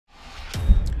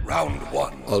Round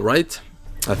one. Alright,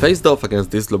 I faced off against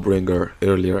this Lawbringer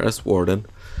earlier as Warden.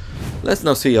 Let's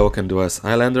now see how I can do as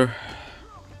Highlander.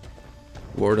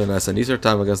 Warden has an easier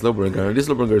time against Lawbringer, and this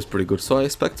Lawbringer is pretty good, so I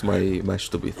expect my match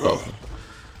to be tough.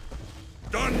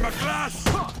 Done, my class.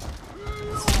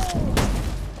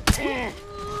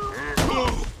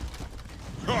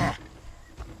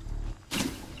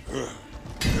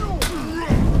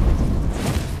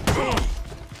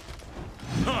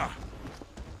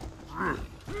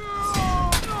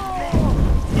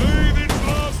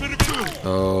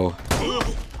 Oh,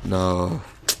 no.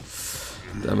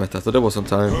 Damn it, I thought there was some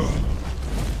time.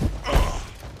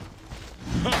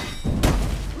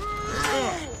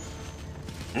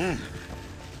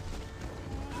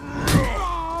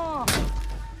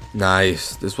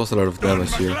 Nice, this was a lot of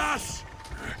damage here.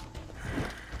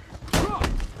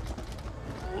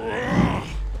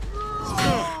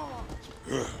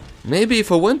 Maybe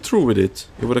if I went through with it,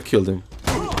 it would have killed him.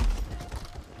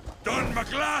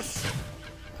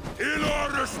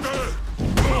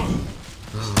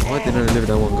 Why didn't I leave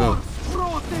that one go?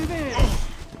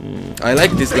 I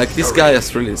like this guy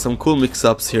has really some cool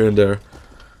mix-ups here and there.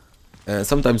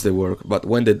 Sometimes they work, but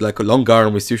when they like a long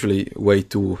arm is usually way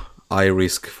too high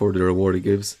risk for the reward he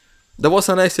gives. That was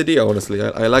a nice idea, honestly.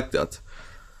 I like that.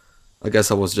 I guess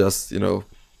I was just, you know,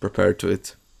 prepared to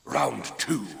it. Round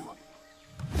two.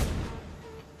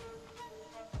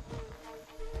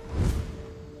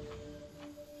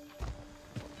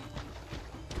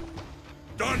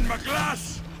 Done, my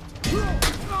glass.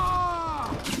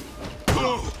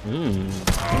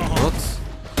 What?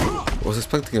 I was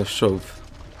expecting a shove.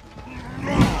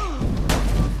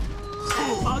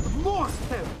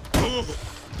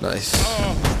 Nice.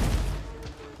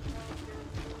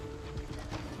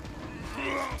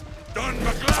 Done,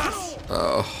 my glass.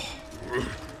 Oh.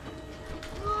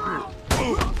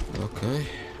 Okay.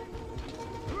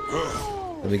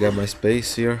 Let me get my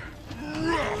space here.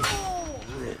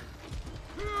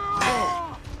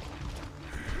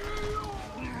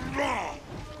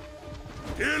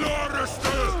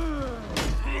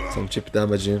 Some chip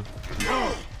damage in.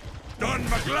 Done,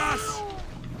 my glass.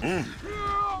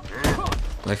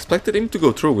 I expected him to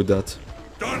go through with that.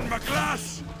 Done, my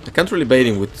glass. I can't really bait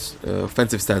him with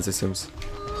offensive stance, it seems.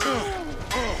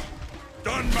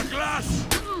 Done, my glass.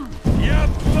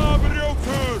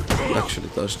 He actually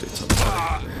dodged it.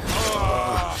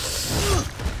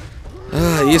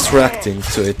 He's reacting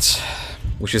to it,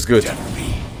 which is good.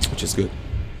 Which is good.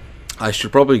 I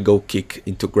should probably go kick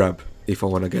into grab if I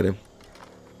want to get him.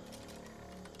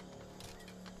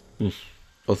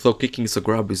 Although kicking into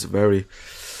grab is very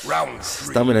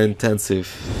stamina intensive,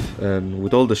 and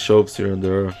with all the shoves here and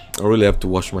there, I really have to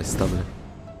watch my stamina.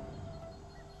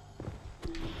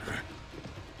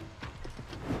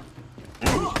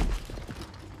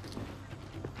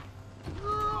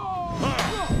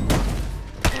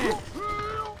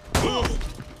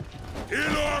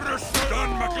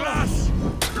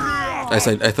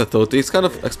 I thought he's kind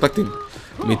of expecting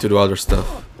me to do other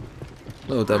stuff.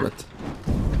 Oh, damn it.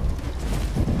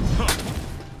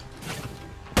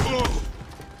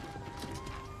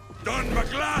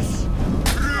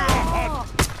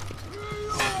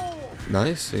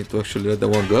 Nice, I need to actually let that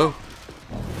one go.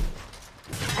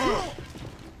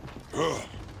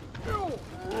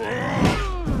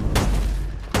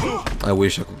 I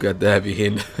wish I could get the heavy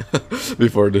in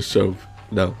before the shove.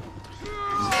 No.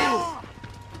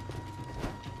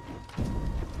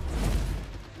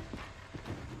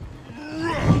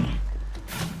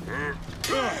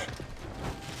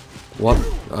 What?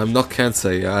 I'm not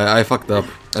Kensei. I fucked up.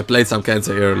 I played some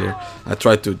Kensei earlier. I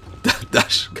tried to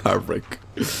dash guard break.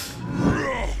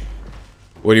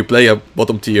 When you play a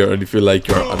bottom tier and you feel like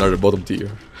you're another bottom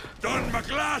tier.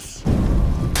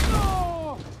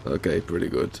 Okay, pretty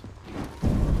good.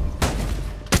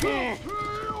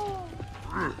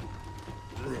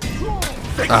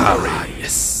 Ah,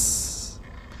 yes.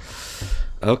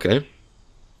 Okay.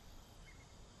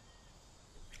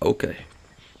 Okay.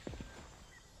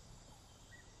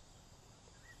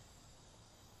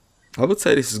 I would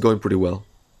say this is going pretty well.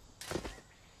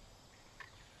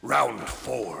 Round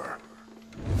four.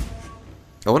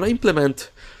 I want to implement,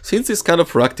 since he's kind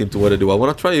of reacting to what I do, I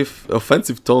want to try if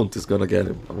offensive taunt is gonna get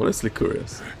him. I'm honestly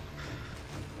curious.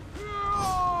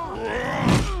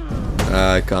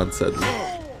 I can't sadly.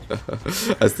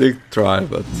 I still try,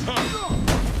 but...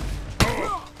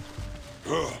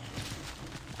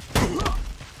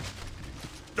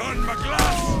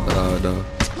 Oh no.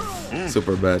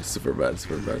 Super bad, super bad,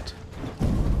 super bad.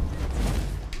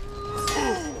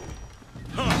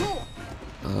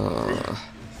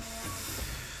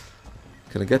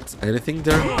 Can I get anything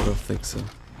there? I don't think so.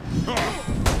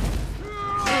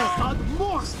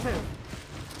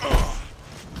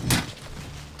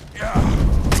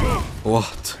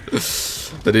 What?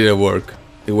 That didn't work.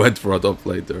 He went for a top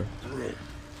later.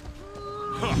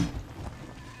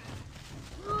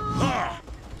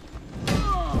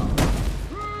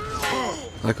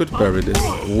 I could parry this.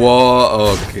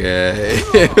 Whoa, okay.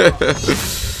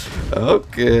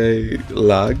 Okay,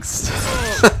 lags.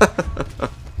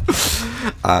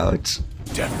 Ouch.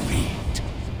 Defeat.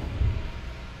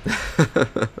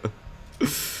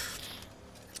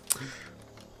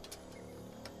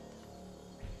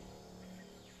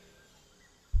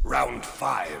 Round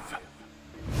 5.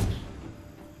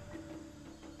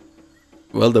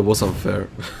 Well, that was unfair.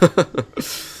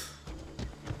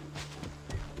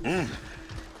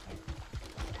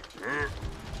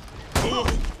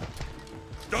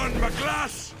 Done my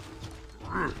glass.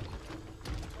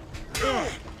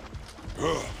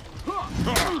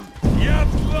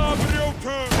 Jävla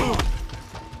bruten.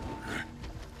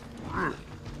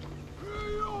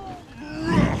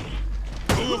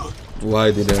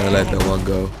 Why didn't I let that one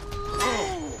go?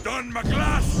 Done my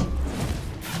glass.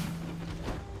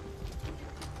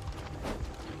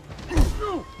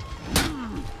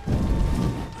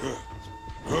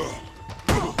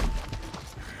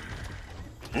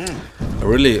 I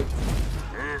really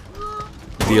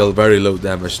deal very low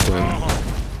damage to him.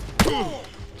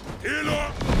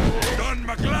 Healer. Done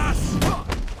my glass.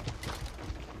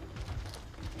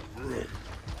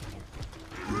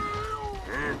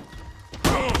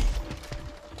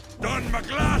 Done my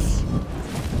glass.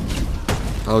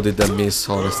 How did that miss,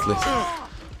 honestly?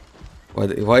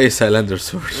 Why is Highlander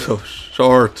so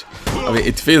short? I mean,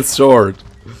 it feels short.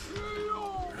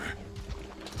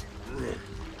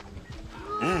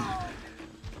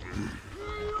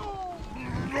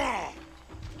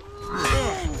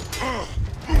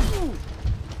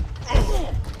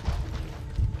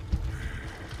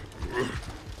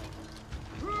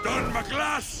 Done my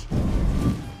glass.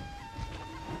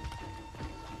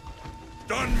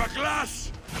 Done my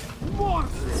glass.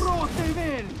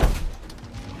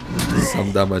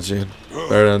 Some damage in.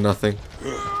 Better than nothing.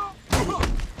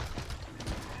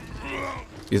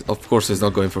 Of course he's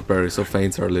not going for parry, so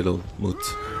feints are a little moot.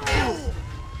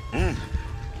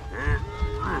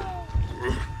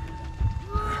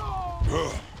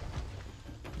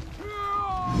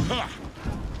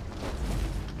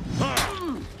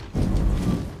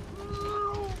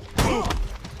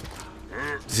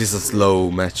 This is a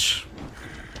slow match.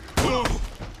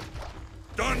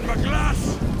 Done my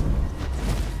glass.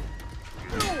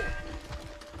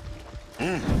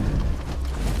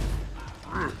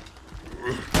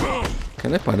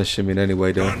 Can I punish him in any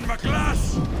way though? Done my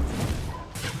glass.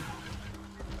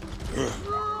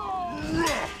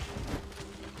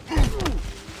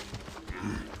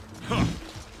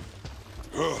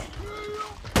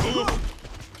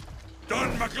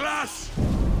 Done my glass.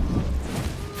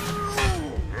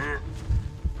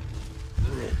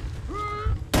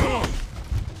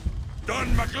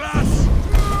 Done my glass.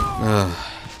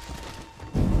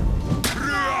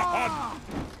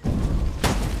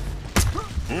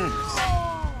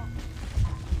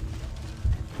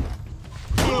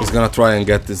 He's gonna try and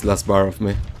get this last bar of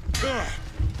me.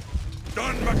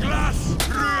 Done my glass.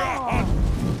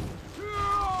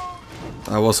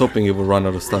 I was hoping he would run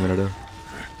out of stamina there.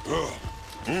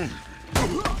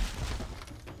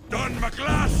 Done my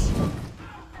glass.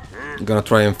 I'm gonna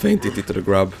try and feint it into the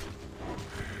grab.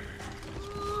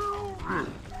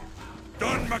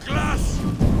 Done my glass.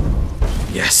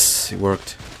 Yes, it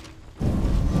worked.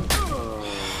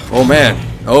 Oh man,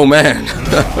 oh man.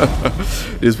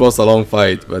 This was a long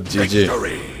fight, but GG.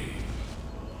 Victory.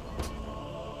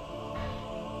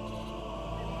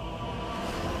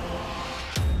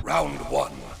 Round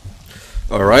 1.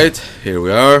 Alright, here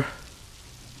we are.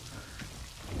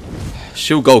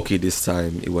 Shugoki this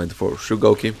time, he went for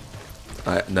Shugoki.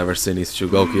 I never seen his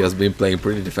Shugoki, has been playing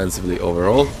pretty defensively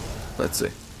overall. Let's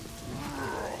see.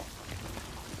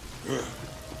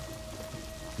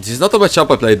 This is not a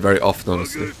matchup I played very often,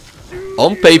 honestly.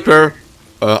 On paper,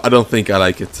 I don't think I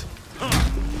like it.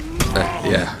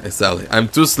 Yeah, exactly. I'm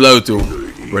too slow to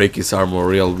break his armor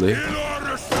really.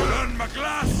 Done my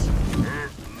glass.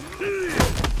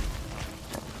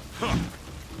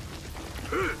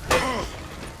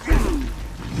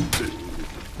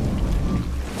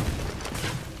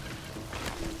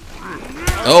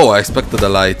 Oh, I expected a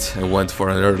light and went for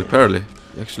an early parry.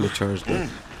 He actually charged it.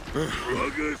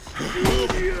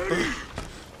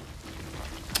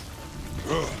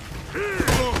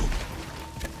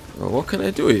 Well, what can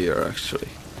I do here, actually?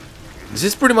 This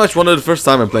is pretty much one of the first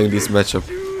time I'm playing this matchup.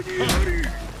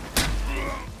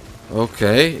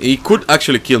 Okay, he could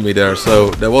actually kill me there,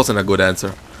 so that wasn't a good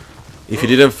answer. If he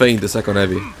didn't feint the second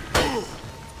heavy.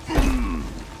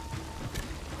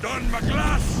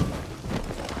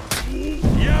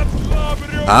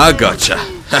 Ah, gotcha.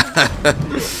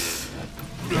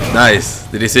 Nice.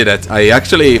 Did you see that? I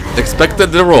actually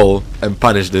expected the roll and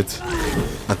punished it.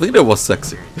 I think that was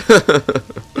sexy.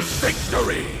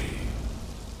 Victory!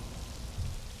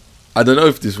 I don't know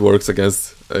if this works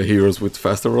against heroes with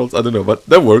faster rolls. I don't know, but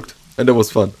that worked and that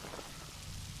was fun.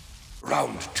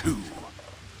 Round 2.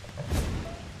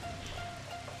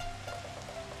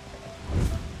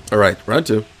 Alright, round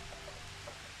 2.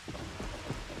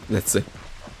 Let's see.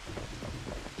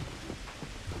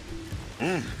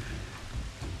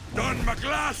 Done my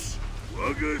glass!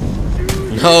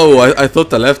 No, I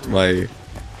thought I left my...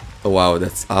 Oh wow,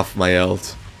 that's half my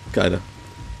health. Kinda.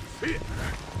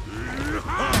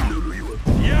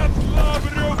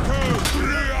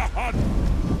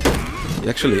 He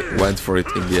actually went for it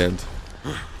in the end.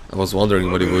 I was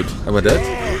wondering what he would. Am I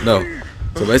dead? No.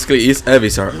 So basically his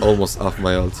heavies are almost half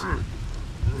my health.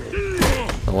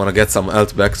 I wanna get some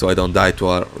health back so I don't die to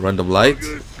a random light.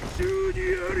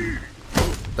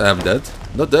 I'm dead.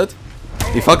 Not dead.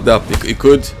 He fucked up. He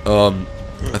could,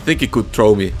 I think he could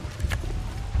throw me.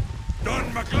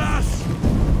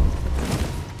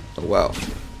 Oh wow.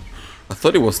 I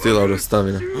thought he was still out of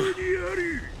stamina.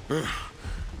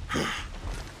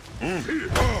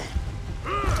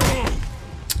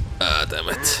 Ah, damn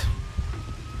it.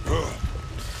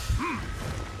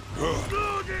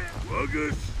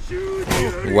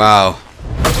 Wow.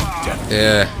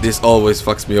 Yeah, this always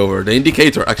fucks me over. The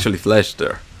indicator actually flashed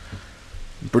there.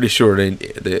 I'm pretty sure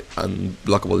the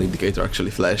unblockable indicator actually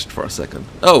flashed for a second.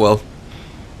 Oh well.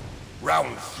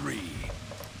 Round 3.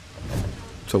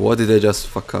 So what did I just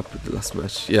fuck up with the last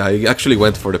match? Yeah, I actually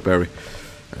went for the parry.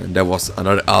 And that was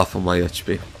another half of my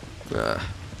HP.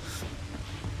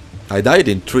 I died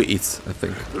in 3 hits, I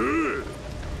think.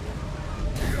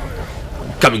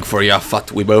 Coming for ya, fat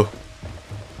weebo.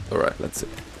 Alright, let's see.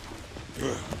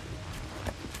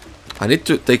 I need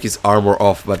to take his armor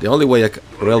off, but the only way I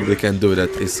really can do that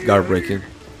is guard breaking.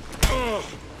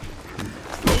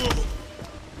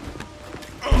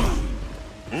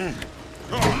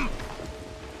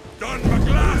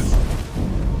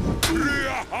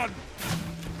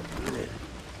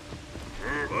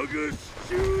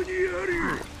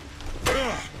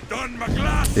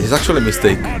 This is actually a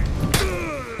mistake.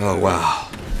 Oh wow.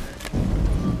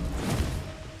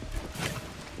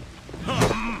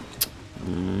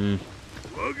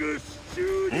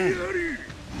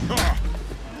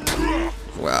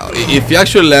 Wow, if you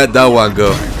actually let that one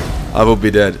go, I would be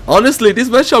dead. Honestly, this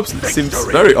matchup seems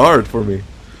very hard for me.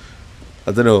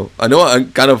 I don't know. I know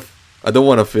I'm kind of... I don't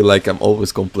want to feel like I'm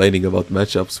always complaining about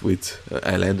matchups with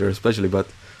Highlander especially, but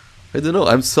I don't know,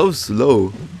 I'm so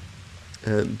slow.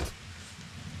 And...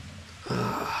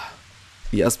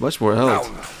 he has much more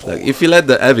health. Like, if he let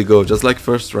the heavy go, just like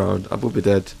first round, I would be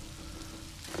dead.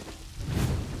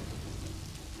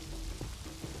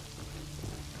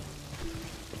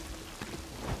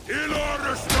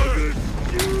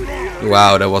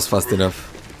 Wow, that was fast enough.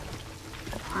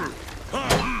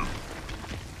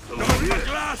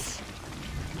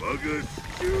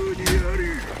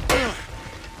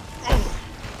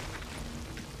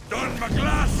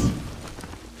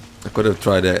 I could have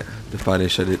tried the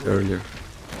punish I did earlier.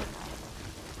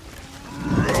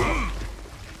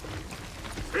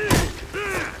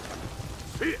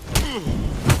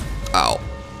 Ow.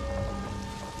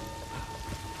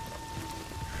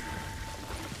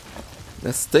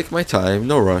 Let's take my time,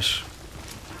 no rush.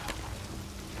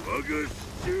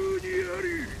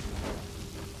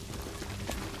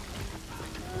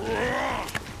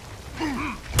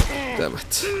 Damn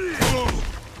it.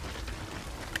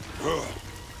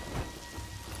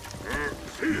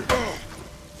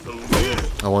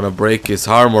 I wanna break his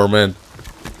armor, man.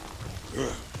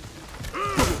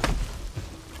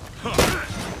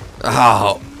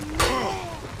 Ow.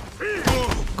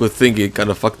 Good thing he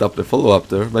kind of fucked up the follow-up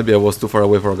there. Maybe I was too far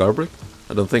away for a guard break?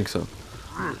 I don't think so.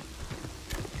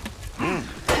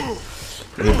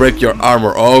 Let me break your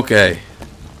armor. Okay.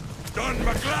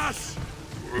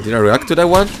 Did I react to that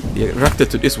one? He reacted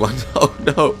to this one. Oh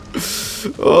no.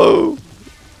 Oh.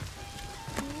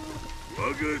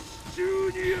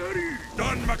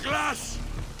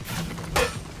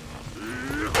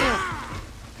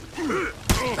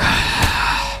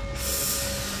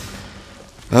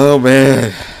 Oh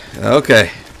man. Okay.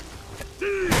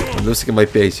 I'm losing my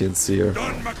patience here.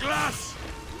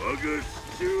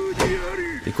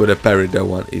 He could have parried that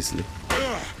one easily.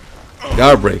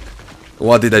 Guard break.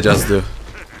 What did I just do?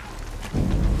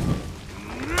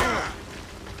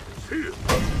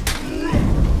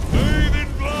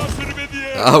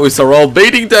 we are all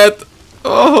baiting that.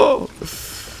 Oh,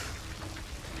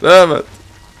 damn it.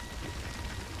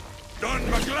 Done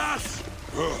my glass.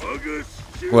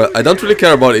 Well, I don't really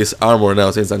care about his armor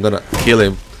now, since I'm gonna kill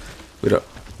him with a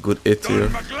good hit here.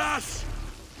 Done my glass.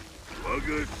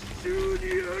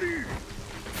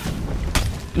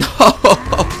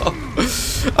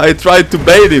 I tried to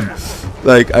bait him.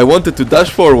 Like, I wanted to dash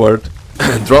forward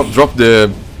and drop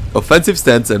the offensive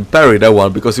stance and parry that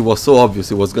one, because it was so obvious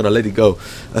he was gonna let it go.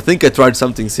 I think I tried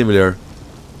something similar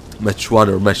match 1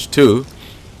 or match 2.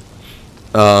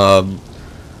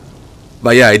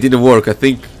 But yeah, it didn't work. I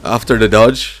think after the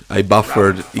dodge I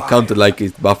buffered, it counted like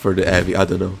it buffered the heavy, I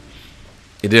don't know.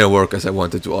 It didn't work as I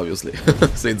wanted to, obviously,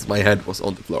 since my hand was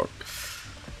on the floor.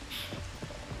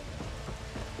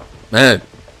 Man,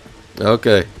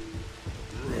 okay.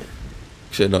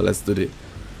 Actually, no, let's do the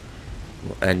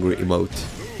more angry emote.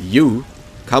 You,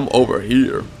 come over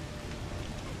here.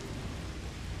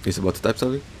 He's about to type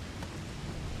something.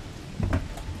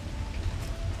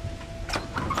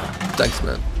 Thanks,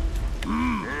 man.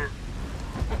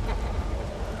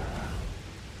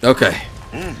 Okay.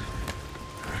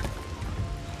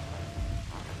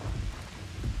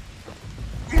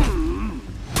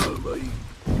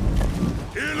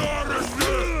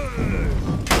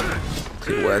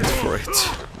 He went for it.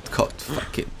 God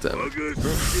fucking damn it.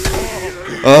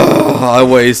 Oh, I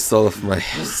waste all of my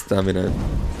stamina.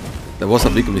 That was a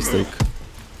big mistake.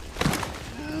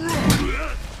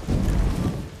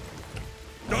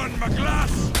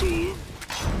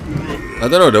 I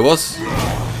don't know, there was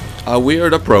a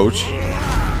weird approach.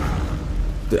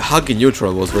 The hug in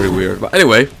neutral was very weird. But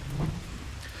anyway.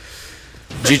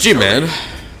 GG, man.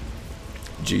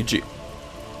 GG.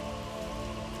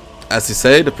 As you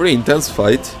said, a pretty intense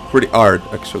fight. Pretty hard,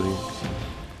 actually.